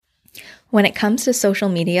When it comes to social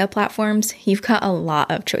media platforms, you've got a lot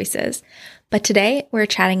of choices. But today we're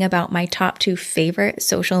chatting about my top 2 favorite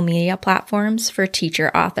social media platforms for teacher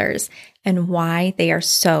authors and why they are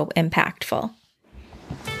so impactful.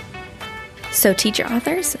 So teacher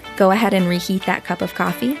authors, go ahead and reheat that cup of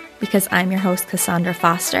coffee because I'm your host, Cassandra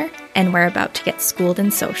Foster, and we're about to get schooled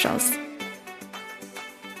in socials.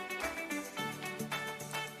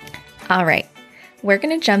 All right, we're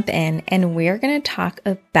going to jump in and we're going to talk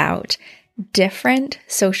about different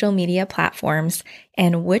social media platforms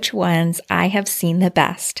and which ones I have seen the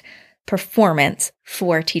best performance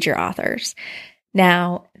for teacher authors.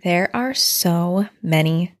 Now, there are so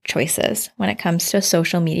many choices when it comes to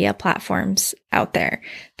social media platforms out there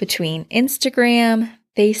between Instagram,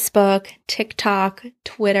 Facebook, TikTok,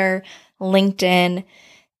 Twitter, LinkedIn.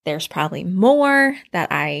 There's probably more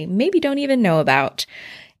that I maybe don't even know about.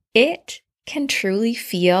 It can truly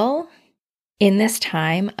feel in this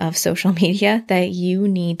time of social media that you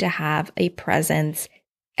need to have a presence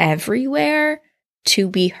everywhere to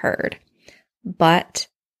be heard. But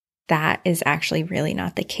that is actually really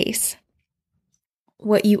not the case.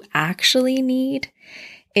 What you actually need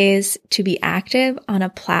is to be active on a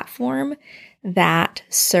platform that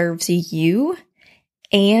serves you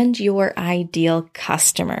and your ideal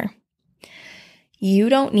customer. You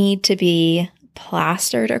don't need to be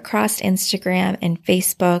plastered across Instagram and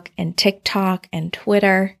Facebook and TikTok and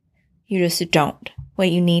Twitter. You just don't. What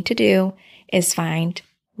you need to do is find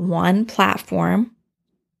one platform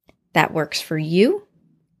that works for you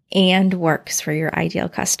and works for your ideal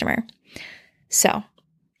customer. So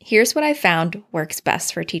here's what I found works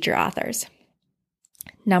best for teacher authors.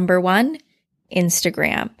 Number 1,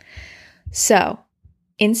 Instagram. So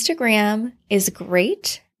Instagram is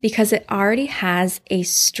great because it already has a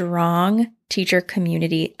strong teacher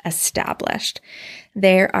community established.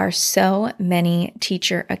 There are so many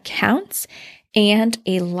teacher accounts and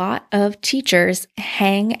a lot of teachers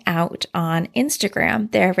hang out on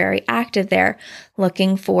Instagram. They're very active there,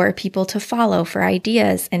 looking for people to follow for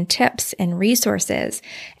ideas and tips and resources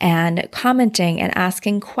and commenting and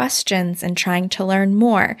asking questions and trying to learn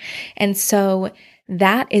more. And so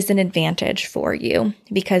that is an advantage for you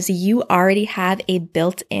because you already have a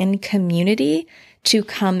built-in community to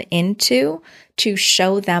come into to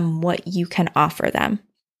show them what you can offer them.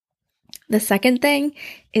 The second thing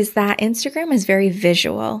is that Instagram is very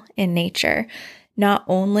visual in nature. Not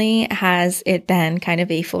only has it been kind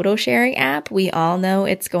of a photo sharing app, we all know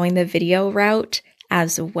it's going the video route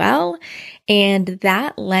as well. And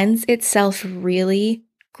that lends itself really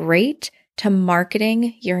great to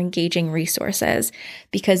marketing your engaging resources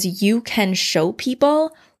because you can show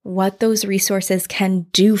people what those resources can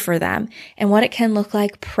do for them and what it can look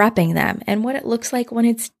like prepping them and what it looks like when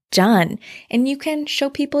it's done. And you can show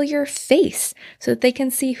people your face so that they can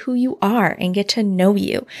see who you are and get to know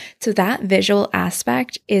you. So that visual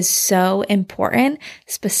aspect is so important,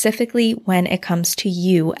 specifically when it comes to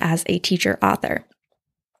you as a teacher author.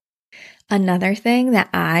 Another thing that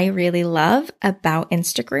I really love about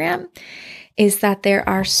Instagram is that there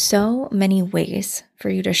are so many ways for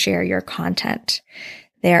you to share your content.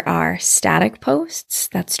 There are static posts,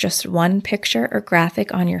 that's just one picture or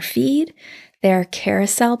graphic on your feed. There are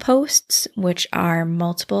carousel posts, which are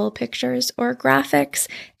multiple pictures or graphics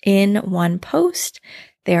in one post.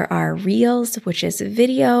 There are reels, which is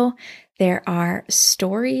video. There are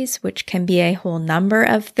stories, which can be a whole number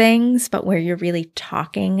of things, but where you're really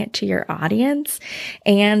talking to your audience.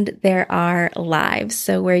 And there are lives,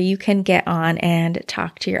 so where you can get on and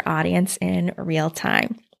talk to your audience in real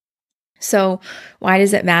time. So why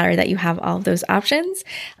does it matter that you have all of those options?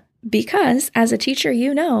 Because as a teacher,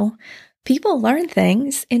 you know, people learn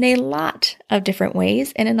things in a lot of different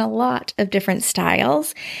ways and in a lot of different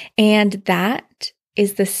styles. And that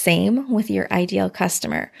is the same with your ideal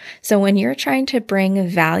customer. So when you're trying to bring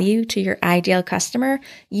value to your ideal customer,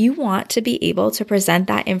 you want to be able to present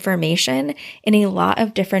that information in a lot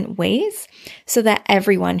of different ways so that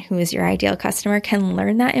everyone who is your ideal customer can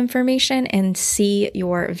learn that information and see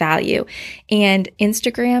your value. And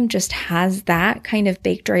Instagram just has that kind of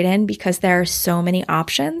baked right in because there are so many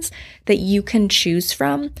options that you can choose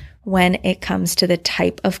from when it comes to the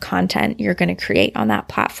type of content you're going to create on that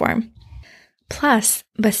platform. Plus,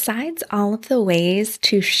 besides all of the ways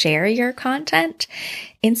to share your content,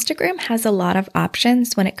 Instagram has a lot of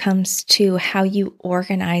options when it comes to how you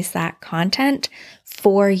organize that content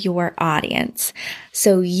for your audience.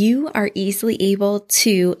 So you are easily able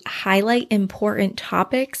to highlight important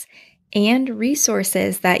topics and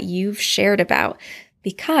resources that you've shared about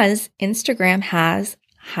because Instagram has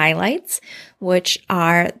highlights, which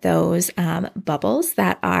are those bubbles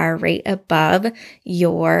that are right above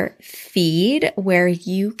your feed where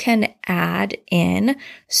you can add in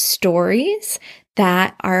stories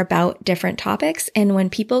that are about different topics. And when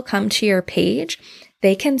people come to your page,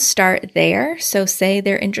 they can start there. So say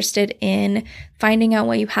they're interested in finding out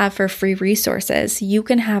what you have for free resources. You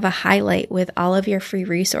can have a highlight with all of your free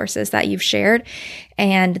resources that you've shared.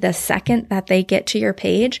 And the second that they get to your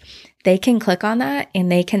page, they can click on that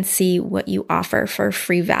and they can see what you offer for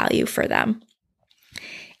free value for them.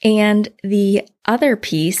 And the other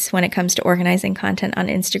piece when it comes to organizing content on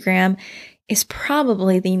Instagram is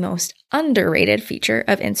probably the most underrated feature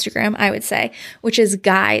of Instagram, I would say, which is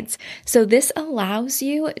guides. So this allows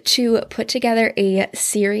you to put together a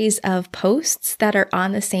series of posts that are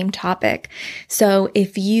on the same topic. So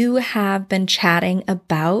if you have been chatting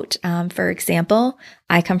about, for example,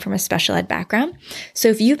 I come from a special ed background. So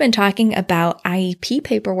if you've been talking about IEP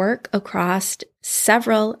paperwork across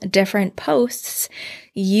several different posts,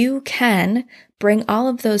 you can bring all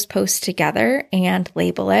of those posts together and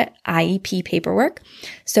label it IEP paperwork.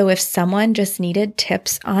 So if someone just needed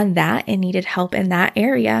tips on that and needed help in that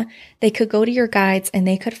area, they could go to your guides and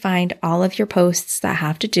they could find all of your posts that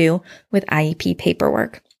have to do with IEP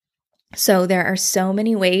paperwork. So there are so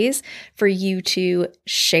many ways for you to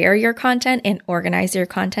share your content and organize your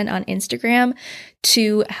content on Instagram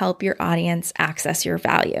to help your audience access your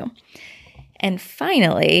value. And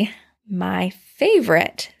finally, my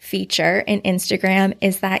favorite feature in Instagram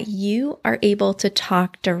is that you are able to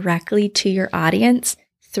talk directly to your audience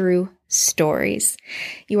through stories.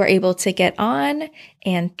 You are able to get on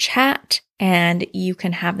and chat, and you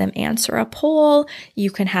can have them answer a poll. You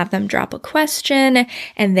can have them drop a question,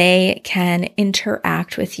 and they can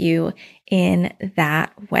interact with you in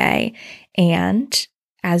that way. And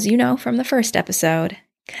as you know from the first episode,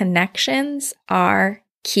 connections are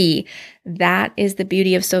key. That is the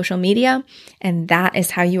beauty of social media, and that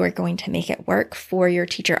is how you are going to make it work for your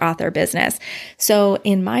teacher author business. So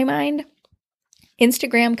in my mind,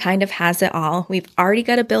 Instagram kind of has it all. We've already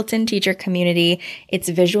got a built-in teacher community. It's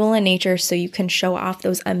visual in nature, so you can show off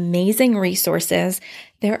those amazing resources.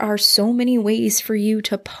 There are so many ways for you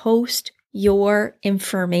to post your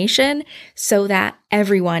information so that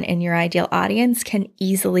everyone in your ideal audience can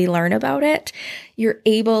easily learn about it. You're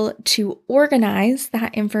able to organize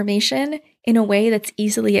that information in a way that's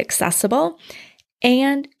easily accessible,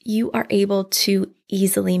 and you are able to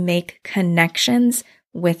easily make connections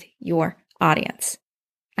with your audience.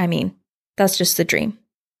 I mean, that's just the dream.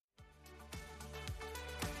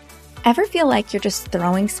 Ever feel like you're just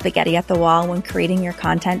throwing spaghetti at the wall when creating your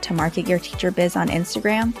content to market your teacher biz on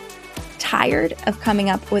Instagram? Tired of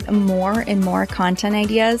coming up with more and more content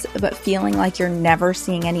ideas, but feeling like you're never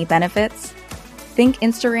seeing any benefits? Think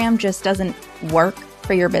Instagram just doesn't work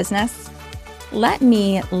for your business? Let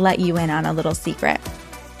me let you in on a little secret.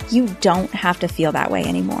 You don't have to feel that way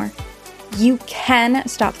anymore. You can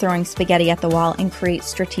stop throwing spaghetti at the wall and create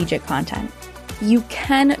strategic content. You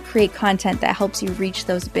can create content that helps you reach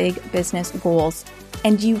those big business goals.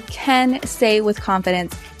 And you can say with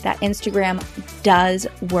confidence that Instagram does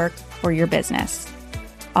work for your business.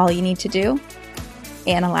 All you need to do?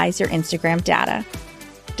 Analyze your Instagram data.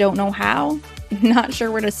 Don't know how? Not sure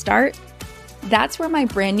where to start? That's where my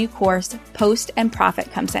brand new course, Post and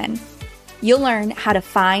Profit, comes in. You'll learn how to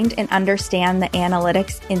find and understand the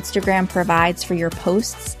analytics Instagram provides for your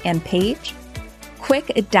posts and page,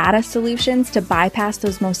 quick data solutions to bypass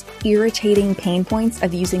those most irritating pain points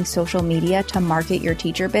of using social media to market your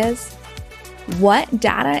teacher biz, what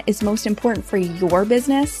data is most important for your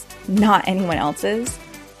business, not anyone else's,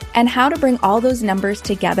 and how to bring all those numbers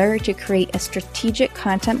together to create a strategic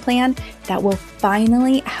content plan that will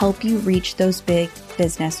finally help you reach those big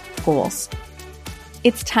business goals.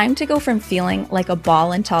 It's time to go from feeling like a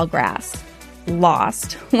ball in tall grass,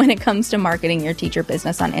 lost when it comes to marketing your teacher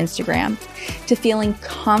business on Instagram, to feeling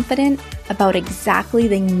confident about exactly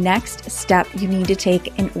the next step you need to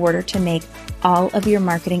take in order to make all of your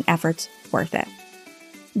marketing efforts worth it.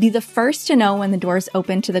 Be the first to know when the doors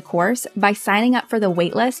open to the course by signing up for the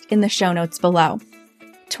waitlist in the show notes below.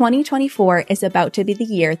 2024 is about to be the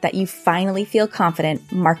year that you finally feel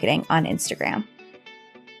confident marketing on Instagram.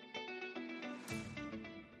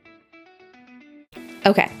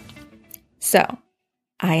 Okay, so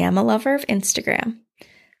I am a lover of Instagram,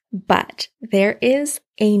 but there is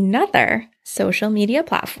another social media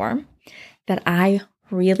platform that I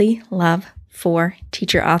really love for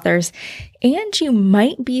teacher authors, and you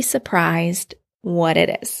might be surprised what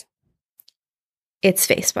it is. It's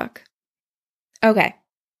Facebook. Okay,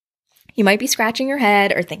 You might be scratching your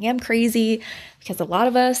head or thinking I'm crazy because a lot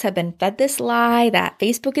of us have been fed this lie that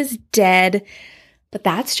Facebook is dead, but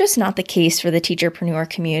that's just not the case for the teacherpreneur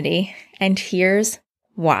community. And here's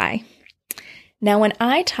why. Now, when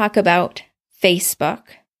I talk about Facebook,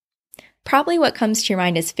 probably what comes to your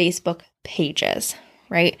mind is Facebook pages,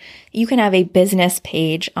 right? You can have a business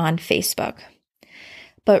page on Facebook,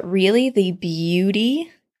 but really the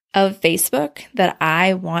beauty of Facebook that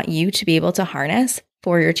I want you to be able to harness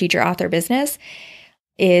for your teacher author business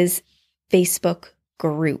is Facebook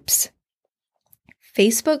groups.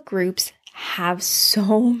 Facebook groups have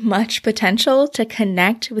so much potential to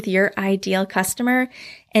connect with your ideal customer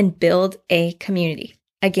and build a community.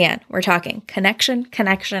 Again, we're talking connection,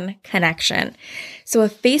 connection, connection. So a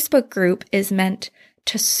Facebook group is meant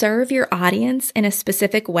to serve your audience in a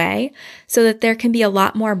specific way so that there can be a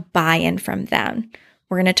lot more buy-in from them.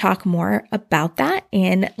 We're going to talk more about that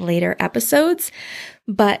in later episodes,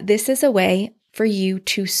 but this is a way for you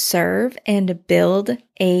to serve and build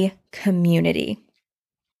a community.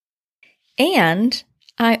 And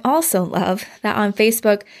I also love that on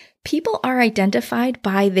Facebook, people are identified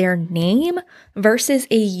by their name versus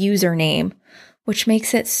a username, which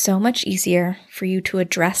makes it so much easier for you to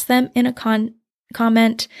address them in a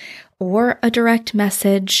comment or a direct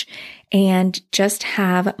message and just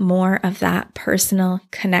have more of that personal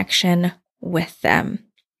connection with them.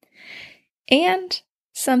 And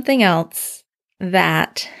something else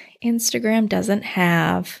that Instagram doesn't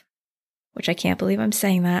have, which I can't believe I'm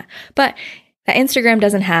saying that, but that Instagram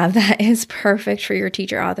doesn't have that is perfect for your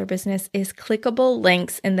teacher author business is clickable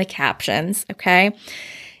links in the captions, okay?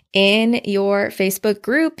 In your Facebook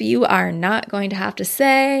group, you are not going to have to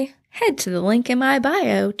say, head to the link in my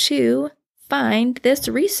bio to find this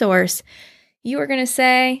resource. You are going to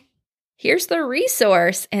say, here's the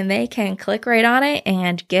resource, and they can click right on it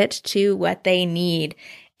and get to what they need.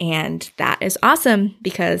 And that is awesome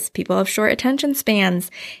because people have short attention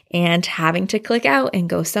spans, and having to click out and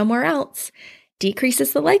go somewhere else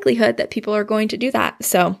decreases the likelihood that people are going to do that.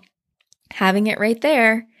 So having it right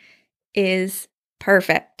there is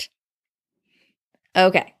perfect.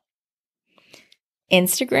 Okay.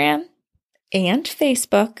 Instagram and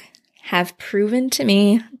Facebook have proven to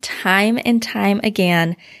me time and time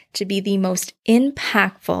again to be the most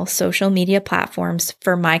impactful social media platforms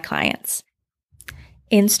for my clients.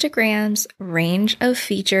 Instagram's range of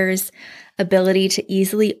features, ability to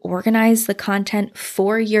easily organize the content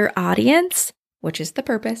for your audience, which is the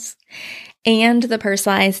purpose, and the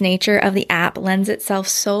personalized nature of the app lends itself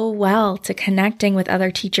so well to connecting with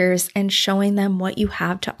other teachers and showing them what you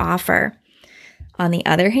have to offer. On the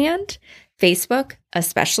other hand, Facebook,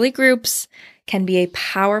 especially groups, can be a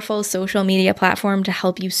powerful social media platform to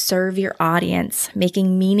help you serve your audience,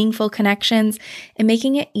 making meaningful connections and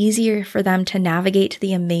making it easier for them to navigate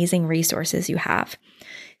the amazing resources you have.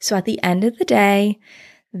 So at the end of the day,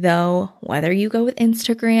 though, whether you go with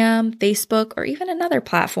Instagram, Facebook, or even another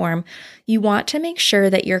platform, you want to make sure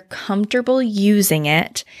that you're comfortable using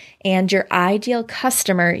it and your ideal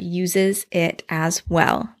customer uses it as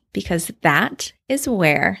well, because that is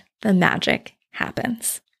where the magic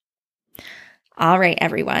happens. All right,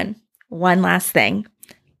 everyone. One last thing.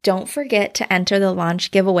 Don't forget to enter the launch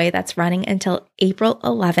giveaway that's running until April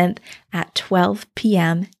 11th at 12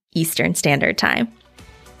 p.m. Eastern Standard Time.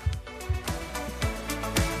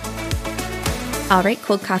 All right,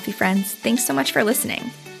 Cold Coffee friends, thanks so much for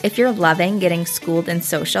listening. If you're loving getting schooled in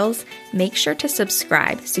socials, make sure to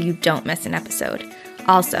subscribe so you don't miss an episode.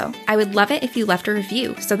 Also, I would love it if you left a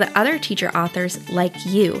review so that other teacher authors like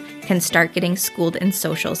you can start getting schooled in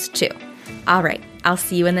socials too. All right, I'll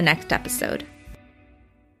see you in the next episode.